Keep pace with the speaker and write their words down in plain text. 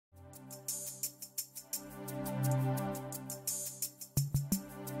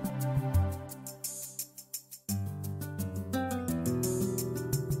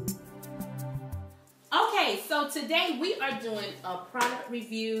So today we are doing a product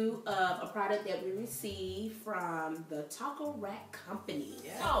review of a product that we received from the Taco Rack Company.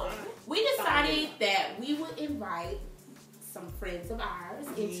 Yeah. So we decided that we would invite some friends of ours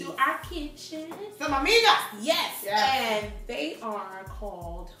into our kitchen. Some amigas. Yes. And they are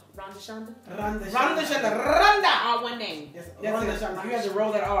called Rhonda Shonda. Rhonda. All one name. Yes, Rhonda Shonda. You have to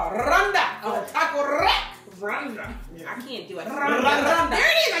roll that R. Rhonda. For the Taco Rack. Rhonda. Yeah. I can't do it. Rhonda. There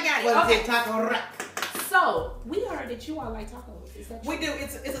it is. I got it. Okay. Taco Rack. So we heard that you all like tacos. Is that true? We do.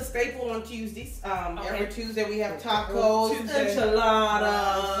 It's a staple on Tuesdays. Every Tuesday we have tacos,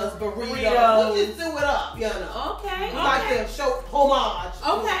 enchiladas, burritos. We just do it up, you know. Okay. We like to show homage.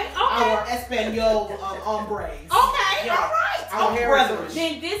 Our Espanol hombres. Okay. Yeah. All right. Our brothers.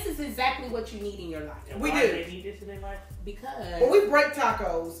 Then this is exactly what you need in your life. And we why do. They need this in their life? Because we break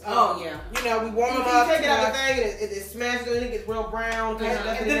tacos. Yeah. You know, we warm them up. You take it out of the thing and it smashes it and it gets real brown.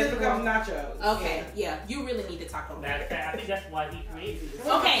 And then it becomes nachos. Okay. Yeah. You really need the taco. I think that's why he created it.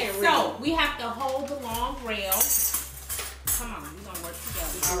 Okay. So we have to hold the long rail. Come on, we're gonna work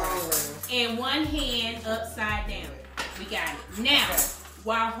together. Long rail. And one hand upside down. We got it. Now,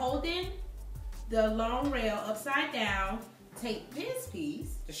 while holding the long rail upside down, take this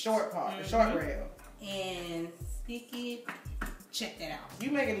piece, the short part, the short rail, and stick it. Check that out. You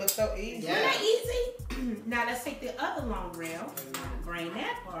make it look so easy. Isn't that easy? Now let's take the other long rail, bring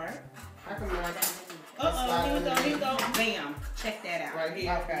that part. I can run that. Here we go. Bam. Check that out. Right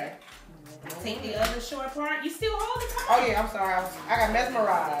here. Okay. Take the other short part. You still hold it? Oh yeah, I'm sorry. I got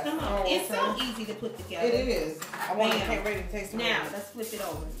mesmerized. Come on. It's so easy to put together. It is. I can't wait to taste it. Now, let's flip it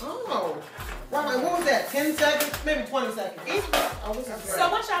over. Oh. Wait, what was that? 10 seconds? Maybe 20 seconds. Oh, this is great. So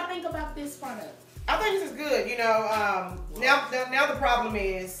what y'all think about this product? I think this is good. You know, now the problem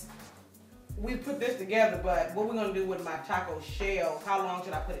is we put this together, but what we're gonna do with my taco shell? How long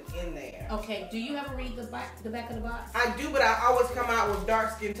should I put it in there? Okay. Do you ever read the back of the box? I do, but I always come out with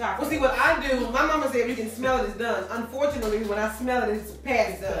dark skin tacos. Well, see what I do. My mama said if you can smell it, it's done. Unfortunately, when I smell it, it's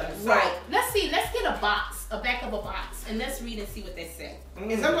past done. So, right. Let's see. Let's get a box, a back of a box, and let's read and see what they say.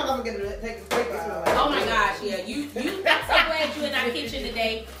 And sometimes I'm gonna take the paper out. Oh my gosh, yeah. You. I'm so glad you're in our kitchen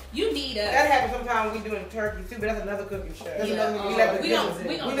today. You need us. That happens sometimes when we doing turkey too, but that's another cooking show. We don't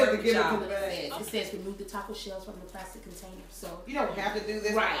work with y'all. It says remove the taco shells from the plastic container. So you don't have to do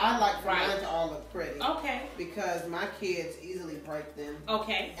this. Right. I like for mine to all look pretty. Okay. Because my kids easily break them.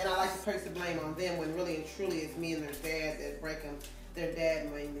 Okay. And I like to place the blame on them when really and truly it's me and their dad that break them. Their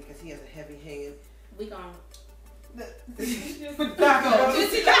dad mainly because he has a heavy hand. We gonna. Okay,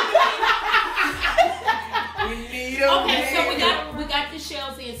 so we got the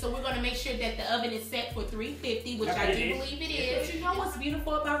shells in, so we're gonna make sure that the oven is set for 350, which I do believe it is. You know what's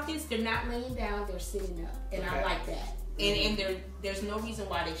beautiful about this? They're not laying down; they're sitting up, and I like that. And there's no reason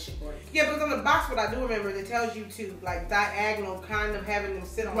why they should work. Yeah, because on the box, what I do remember, it tells you to like diagonal, kind of having them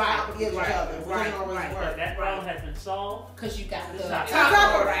sit on top of each other. Right. But that problem has been solved because you got the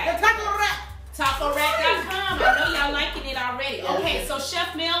taco rack. TacoRack.com. I know y'all liking it already. Okay, so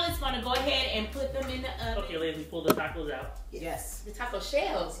Chef Mel is gonna go ahead and put them in the oven. Okay, ladies, we pull the tacos out. Yes. The taco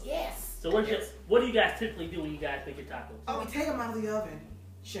shells. Yes. So what do you guys typically do when you guys make your tacos? Oh, we take them out of the oven,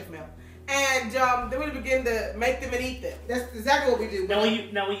 Chef Mel, and then we begin to make them and eat them. That's exactly what we do. Now when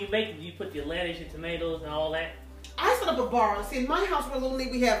you make them, you put your lettuce, your tomatoes, and all that. I set up a bar. See, in my house, we're a little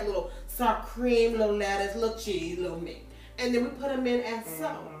neat. We have a little sour cream, little lettuce, little cheese, little meat, and then we put them in as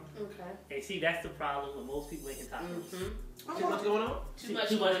so. Okay. Hey, see, that's the problem with most people making tacos. Too much going on? Too much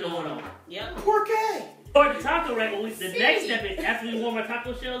going on. Yep. Por qué? Or the taco rack, the next step is after we warm our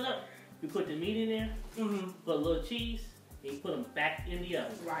taco shells up, we put the meat in there, put a little cheese, and you put them back in the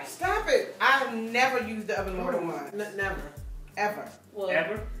oven. Right. Stop it. I've never used the oven more than once. Never. Ever. Well,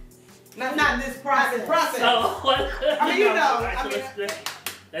 ever? Not this process. So, I mean, you know.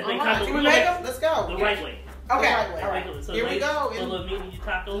 Let's make tacos. Can we make them? Let's go. The right way. Okay. All right. So here we go. Put a little meat in your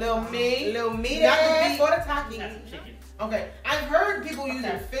tacos. Little meat. Not the beef or the taco. Chicken. Okay. I've heard people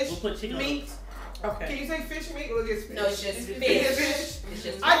using fish we'll put chicken meat. Okay. Can you say fish meat or just fish? No, it's just fish. It's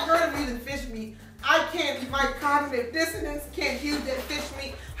just I've heard of using fish meat. I can't, my cognitive dissonance can't use that fish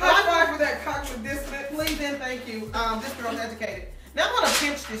meat. High five for that cognitive dissonance. Please and thank you. This girl's educated. Now I'm gonna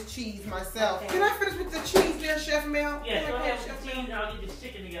pinch this cheese myself. Okay. Can I finish with the cheese there, Chef Mel? Yeah, go ahead, Chef Mel. I'll get this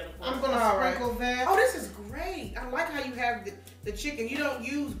chicken together for I'm gonna sprinkle that. Oh, this is great. I like how you have the chicken. You don't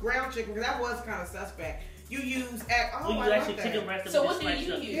use ground chicken because that was kind of suspect. You use I like that. Chicken breast. So what do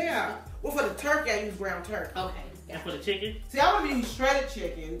you use? Yeah. Well, for the turkey, I use ground turkey. Okay. And for the chicken? See, I would have used shredded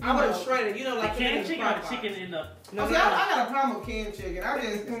chicken. I would have shredded, you know, like canned chicken or the chicken in the... No, see, I got a problem with canned chicken. I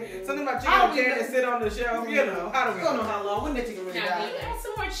just... Something about chicken canned and sit on the shelf, you know. I don't know how long. When that chicken really now, died. do you add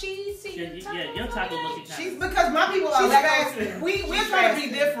some more cheese to your taco? Yeah, your taco looking kind of... Because my people are lactose... We're trying to be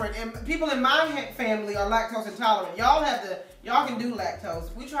different. And people in my family are lactose intolerant. Y'all can do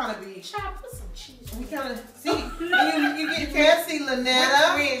lactose. We trying to be... Child, put some cheese. We kind of... See, you can't see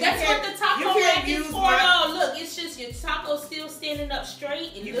Lynetta. That's what the taco rack is for, though. Look, it's just your taco still standing up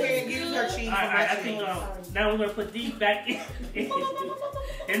straight. And you can't use her cheese. Alright, I think now we're going to put these back in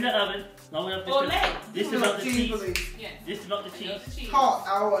the oven. Long enough this is up the cheese. This is up the cheese. Hot,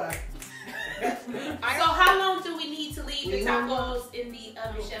 I order. So how long do we need to leave the tacos in the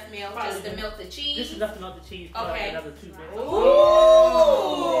oven, Chef Mel, just to melt the cheese? This is enough to melt the cheese for another 2 minutes.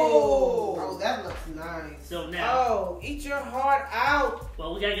 Oh, that looks nice. So now, eat your heart out.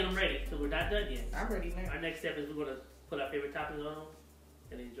 Well, we gotta get them ready because we're not done yet. I'm ready now. Our next step is we're gonna put our favorite toppings on them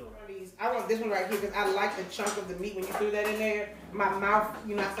and enjoy. I want this one right here because I like the chunk of the meat when you threw that in there. My mouth,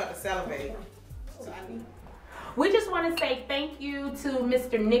 I start to salivate. So I need. We just want to say thank you to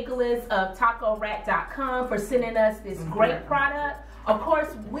Mr. Nicholas of TacoRack.com for sending us this great product. Of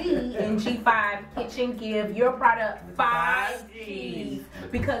course, we in G5 Kitchen give your product 5 Gs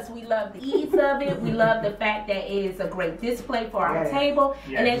because we love the ease of it. We love the fact that it is a great display for our table.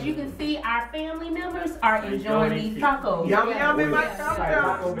 And as you can see, our family members are enjoying these tacos. Yum in my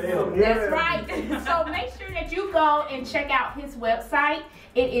taco. That's right. So make sure that you go and check out his website.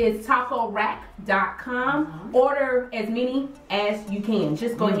 It is TacoRack.com. Order as many as you can.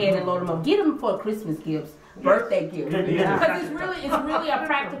 Just go ahead and load them up. Get them for Christmas gifts. Birthday gift, because it's really a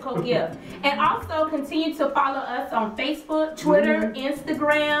practical gift. And also continue to follow us on Facebook, Twitter,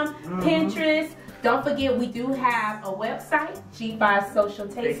 Instagram, Pinterest. Don't forget, we do have a website,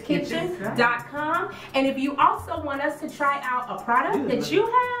 G5SocialTasteKitchen.com. And if you also want us to try out a product that you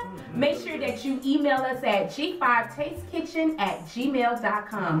have, make sure that you email us at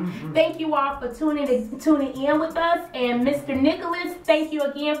G5TasteKitchen@gmail.com. Thank you all for tuning in with us. And Mr. Nicholas, thank you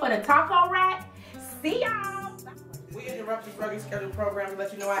again for the taco rack. See y'all. We interrupt your regularly scheduled program to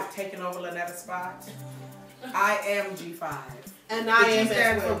let you know I've taken over Lynetta's spot. I am G5. And I am G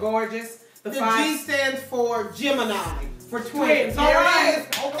stands for gorgeous. The G stands for Gemini. For twins. All right.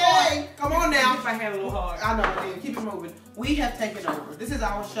 Okay. Come on now. Keep my hand a little hard. I know. Keep it moving. We have taken over. This is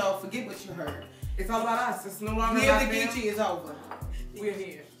our show. Forget what you heard. It's all about us. It's no longer Give about the them. Geechee is over. We're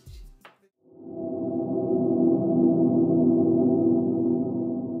here.